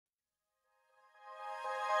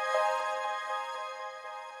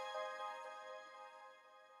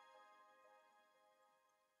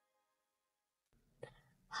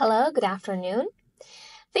Hello, good afternoon.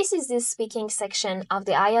 This is the speaking section of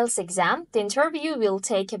the IELTS exam. The interview will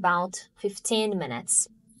take about 15 minutes.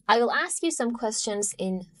 I will ask you some questions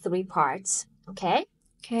in 3 parts, okay?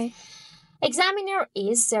 Okay. Examiner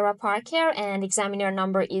is Sarah Parker and examiner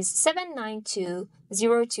number is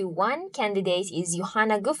 792021. Candidate is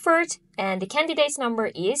Johanna Guffert and the candidate's number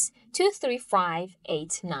is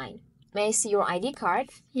 23589. May I see your ID card?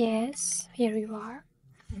 Yes, here you are.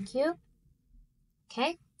 Thank you.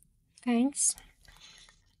 Okay. Thanks.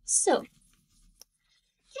 So,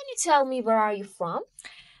 can you tell me where are you from?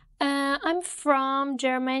 I'm from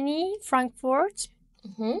Germany, Frankfurt.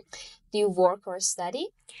 Do you work or study?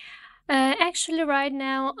 Actually, right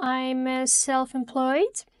now I'm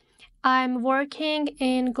self-employed. I'm working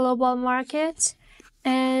in global markets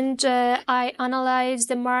and I analyze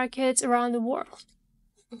the markets around the world.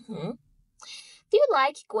 Do you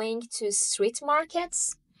like going to street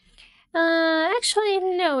markets? Actually,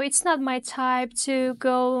 no, it's not my type to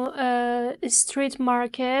go street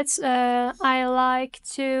markets. I like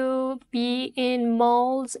to be in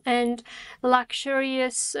malls and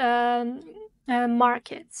luxurious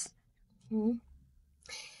markets.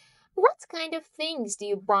 What kind of things do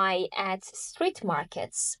you buy at street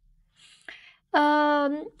markets?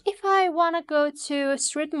 If I want to go to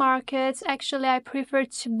street markets, actually I prefer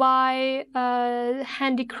to buy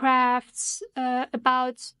handicrafts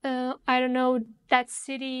about I don't know that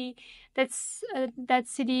city that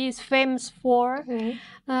city is famous for.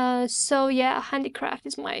 So yeah, handicraft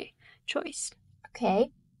is my choice. Okay.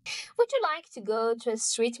 Would you like to go to a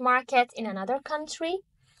street market in another country?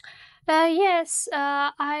 Yes,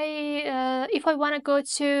 if I want to go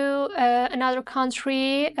to another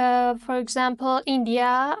country, for example,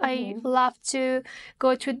 India, I love to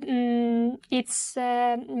go to its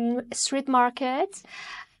street market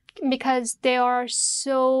because they are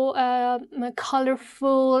so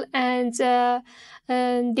colorful and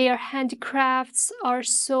their handicrafts are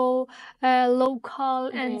so local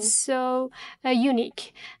and so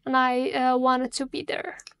unique, and I wanted to be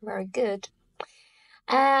there. Very good.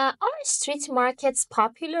 Are street markets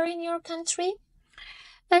popular in your country?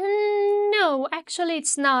 No, actually,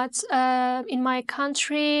 it's not. In my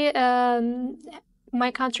country,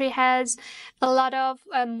 my country has a lot of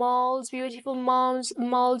malls, beautiful malls,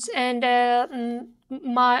 and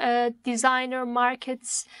designer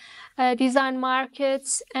markets, design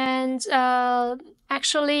markets, and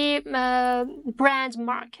actually brand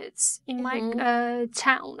markets in my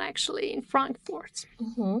town, actually in Frankfurt.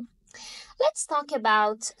 Let's talk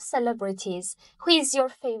about celebrities. Who is your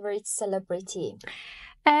favorite celebrity?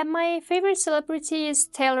 My favorite celebrity is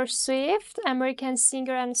Taylor Swift, American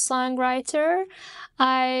singer and songwriter.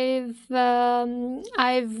 I've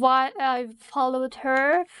followed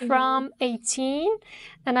her from 18,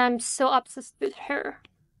 and I'm so obsessed with her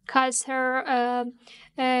because her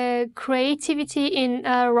creativity in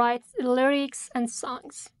write lyrics and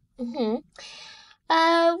songs.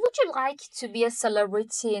 Would you like to be a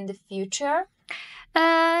celebrity in the future?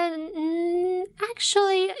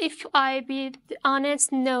 Actually, if I be honest,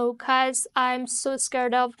 no, because I'm so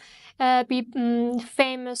scared of be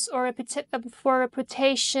famous or for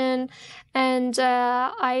reputation, and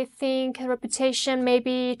I think reputation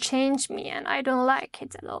maybe change me, and I don't like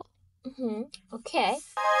it at all. Okay.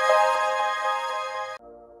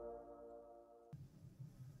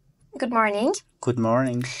 Good morning. Good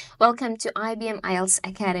morning. Welcome to IBM IELTS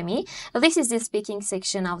Academy. This is the speaking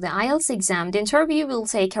section of the IELTS exam. The interview will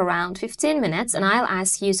take around 15 minutes and I'll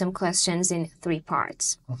ask you some questions in 3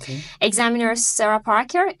 parts. Okay. Examiner Sarah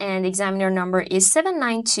Parker and examiner number is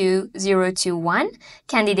 792021.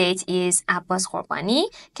 Candidate is Abbas Khorbani.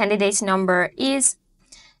 Candidate number is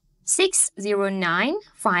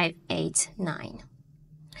 609589.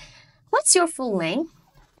 What's your full name?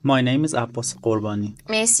 My name is Abbas Khorbani.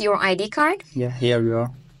 May I see your ID card? Yeah, here you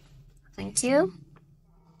are. Thank you.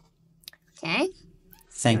 Okay.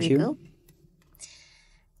 Thank you. Go.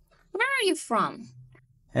 Where are you from?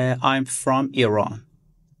 I'm from Iran.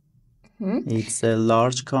 It's a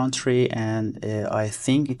large country and I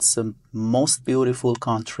think it's the most beautiful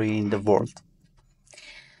country in the world.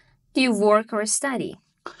 Do you work or study?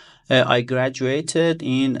 I graduated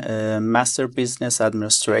in Master Business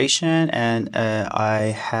Administration and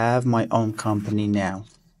I have my own company now.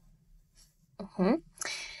 Where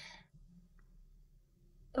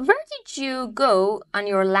did you go on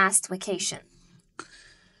your last vacation?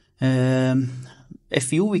 A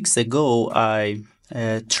few weeks ago, I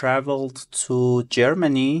traveled to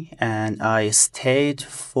Germany and I stayed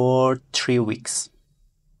for 3 weeks.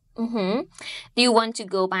 Do you want to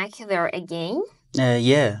go back there again?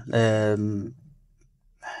 Yeah.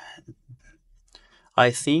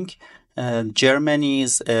 I think Germany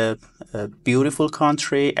is a beautiful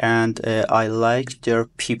country, and I like their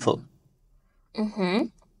people. Mm-hmm.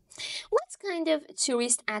 What kind of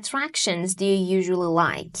tourist attractions do you usually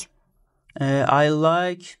like? I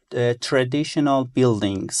like traditional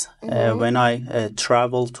buildings. When I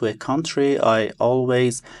travel to a country, I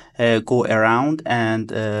always go around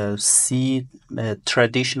and see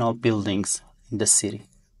traditional buildings in the city.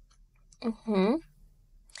 Mm-hmm.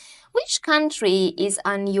 Which country is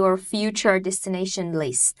on your future destination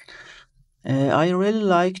list? I really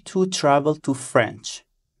like to travel to French.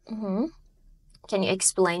 Mm-hmm. Can you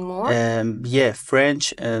explain more? Yeah,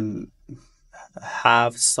 French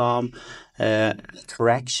have some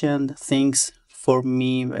attraction things for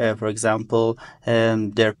me. For example,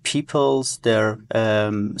 their peoples, their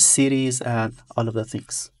cities, and all of the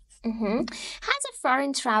things. Mm-hmm. Has a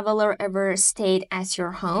foreign traveler ever stayed at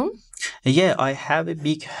your home? Yeah, I have a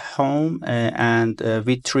big home and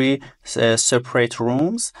with three separate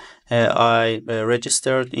rooms. I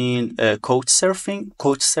registered in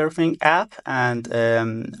Couchsurfing app, and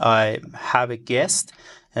I have a guest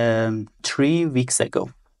 3 weeks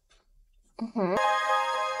ago. Mm-hmm.